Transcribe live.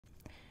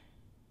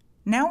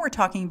Now we're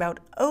talking about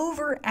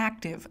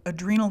overactive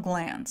adrenal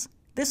glands.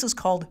 This is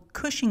called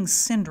Cushing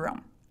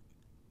Syndrome.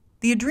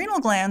 The adrenal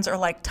glands are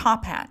like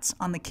top hats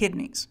on the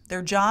kidneys.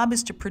 Their job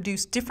is to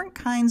produce different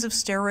kinds of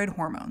steroid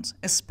hormones,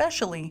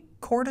 especially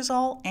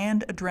cortisol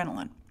and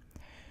adrenaline.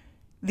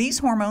 These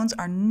hormones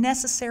are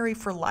necessary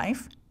for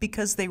life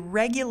because they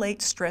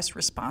regulate stress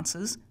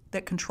responses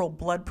that control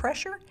blood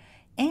pressure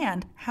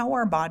and how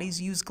our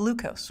bodies use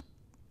glucose.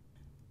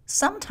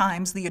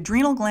 Sometimes the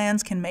adrenal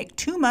glands can make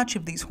too much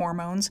of these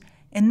hormones,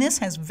 and this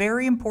has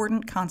very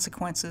important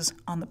consequences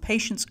on the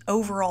patient's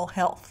overall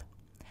health.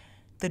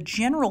 The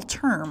general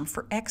term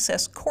for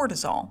excess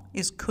cortisol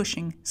is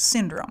Cushing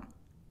syndrome.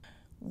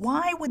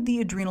 Why would the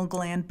adrenal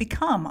gland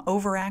become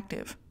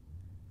overactive?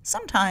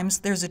 Sometimes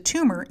there's a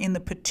tumor in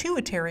the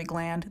pituitary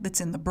gland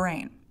that's in the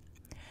brain.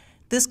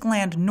 This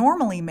gland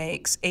normally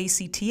makes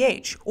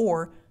ACTH,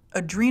 or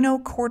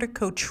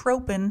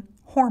adrenocorticotropin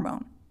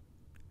hormone.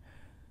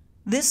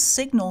 This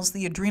signals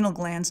the adrenal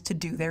glands to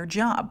do their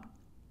job.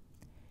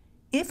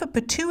 If a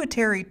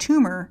pituitary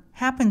tumor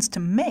happens to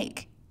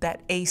make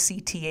that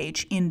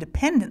ACTH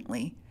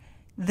independently,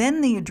 then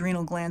the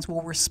adrenal glands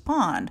will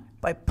respond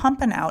by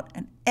pumping out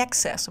an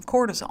excess of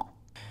cortisol.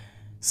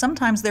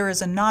 Sometimes there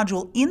is a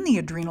nodule in the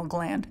adrenal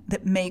gland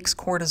that makes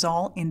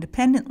cortisol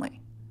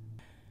independently.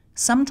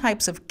 Some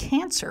types of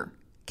cancer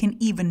can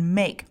even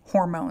make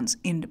hormones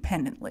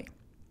independently.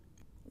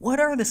 What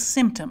are the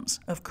symptoms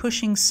of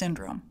Cushing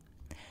syndrome?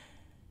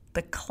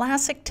 The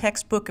classic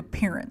textbook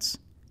appearance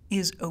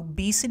is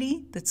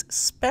obesity that's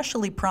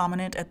especially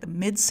prominent at the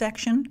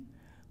midsection,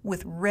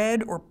 with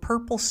red or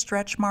purple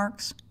stretch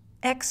marks,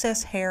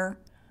 excess hair,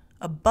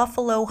 a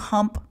buffalo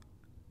hump,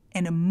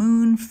 and a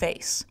moon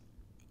face.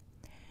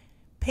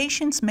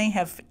 Patients may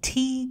have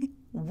fatigue,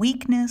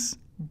 weakness,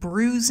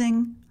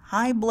 bruising,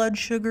 high blood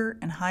sugar,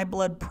 and high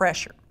blood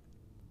pressure.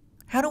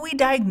 How do we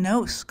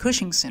diagnose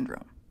Cushing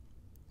syndrome?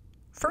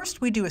 First,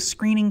 we do a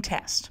screening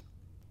test.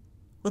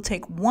 We'll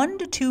take 1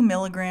 to 2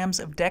 milligrams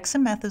of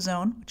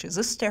dexamethasone, which is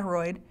a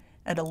steroid,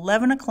 at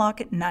 11 o'clock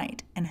at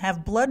night and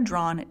have blood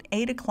drawn at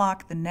 8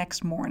 o'clock the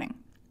next morning.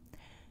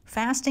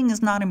 Fasting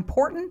is not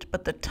important,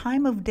 but the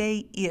time of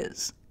day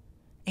is.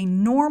 A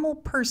normal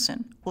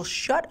person will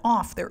shut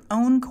off their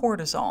own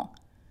cortisol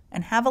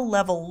and have a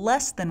level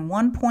less than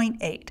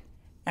 1.8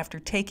 after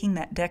taking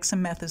that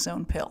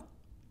dexamethasone pill.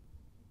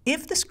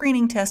 If the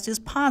screening test is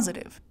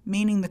positive,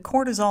 meaning the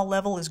cortisol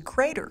level is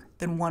greater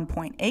than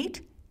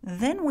 1.8,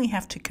 then we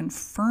have to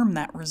confirm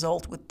that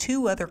result with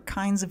 2 other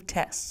kinds of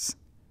tests.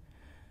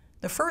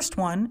 The first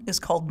one is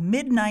called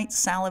midnight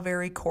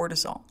salivary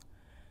cortisol,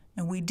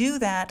 and we do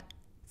that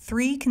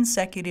 3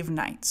 consecutive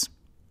nights.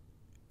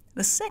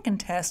 The second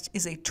test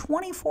is a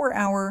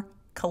 24-hour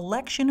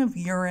collection of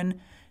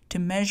urine to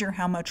measure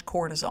how much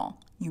cortisol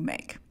you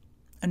make.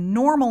 A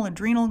normal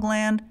adrenal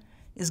gland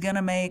is going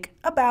to make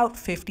about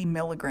 50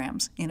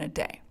 milligrams in a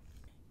day.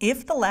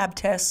 If the lab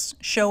tests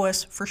show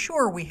us for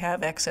sure we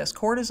have excess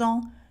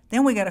cortisol,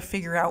 then we got to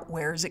figure out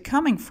where is it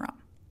coming from.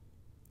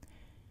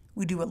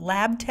 We do a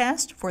lab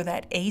test for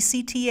that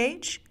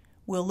ACTH.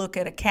 We'll look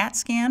at a CAT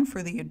scan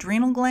for the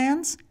adrenal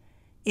glands.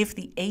 If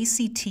the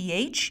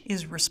ACTH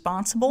is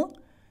responsible,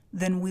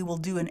 then we will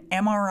do an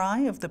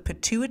MRI of the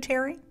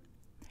pituitary.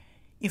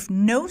 If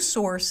no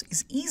source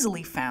is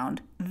easily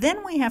found,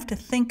 then we have to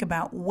think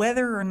about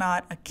whether or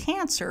not a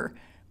cancer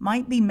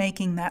might be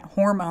making that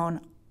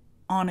hormone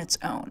on its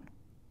own.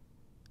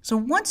 So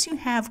once you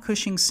have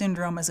Cushing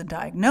syndrome as a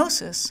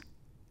diagnosis,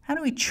 how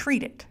do we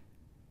treat it?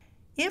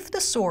 If the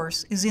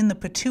source is in the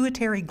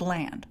pituitary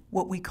gland,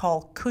 what we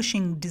call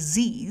Cushing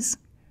disease,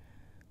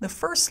 the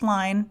first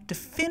line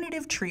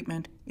definitive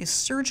treatment is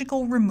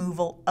surgical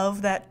removal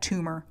of that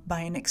tumor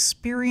by an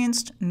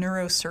experienced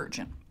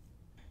neurosurgeon.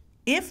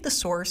 If the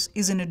source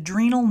is an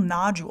adrenal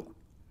nodule,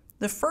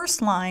 the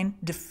first line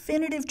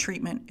definitive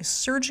treatment is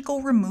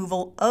surgical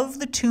removal of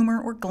the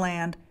tumor or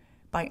gland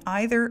by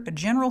either a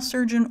general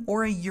surgeon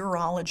or a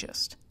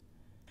urologist.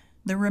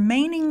 The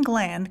remaining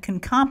gland can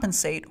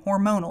compensate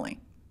hormonally.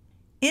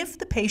 If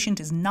the patient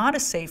is not a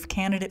safe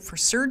candidate for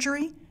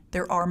surgery,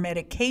 there are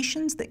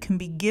medications that can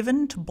be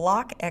given to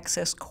block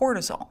excess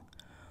cortisol.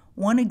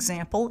 One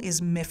example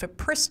is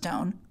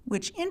mifepristone,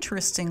 which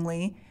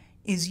interestingly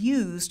is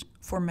used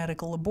for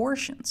medical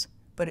abortions,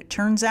 but it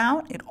turns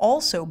out it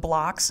also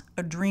blocks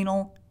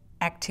adrenal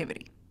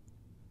activity.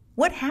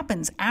 What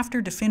happens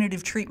after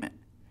definitive treatment?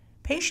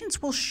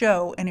 Patients will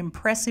show an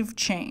impressive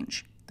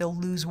change. They'll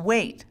lose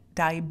weight,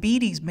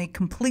 diabetes may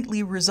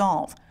completely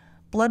resolve,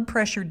 blood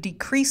pressure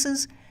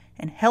decreases,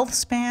 and health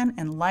span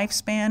and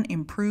lifespan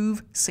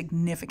improve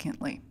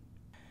significantly.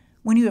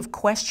 When you have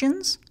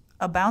questions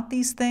about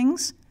these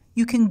things,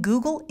 you can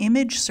Google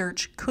image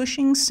search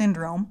Cushing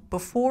syndrome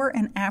before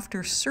and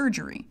after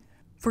surgery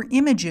for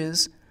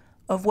images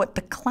of what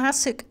the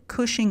classic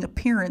Cushing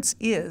appearance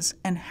is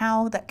and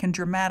how that can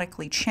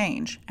dramatically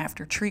change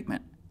after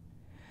treatment.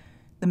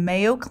 The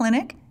Mayo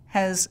Clinic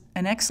has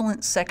an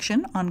excellent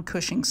section on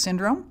Cushing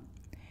syndrome,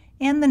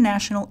 and the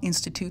National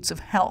Institutes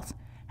of Health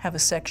have a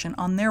section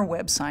on their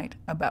website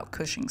about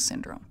Cushing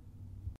syndrome.